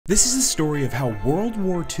This is a story of how World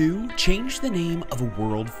War II changed the name of a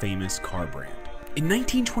world-famous car brand. In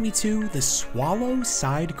 1922, the Swallow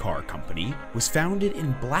Sidecar Company was founded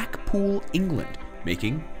in Blackpool, England,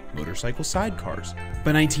 making motorcycle sidecars.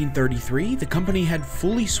 By 1933, the company had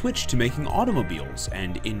fully switched to making automobiles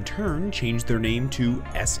and in turn changed their name to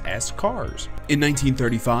SS Cars. In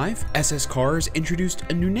 1935, SS Cars introduced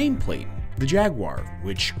a new nameplate, the Jaguar,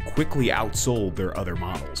 which quickly outsold their other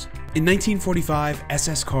models. In 1945,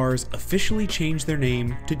 SS Cars officially changed their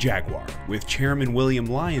name to Jaguar, with Chairman William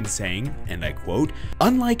Lyon saying, and I quote,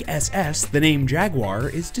 "Unlike SS, the name Jaguar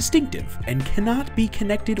is distinctive and cannot be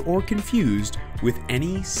connected or confused with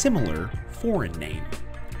any similar foreign name."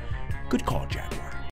 Good call, Jaguar.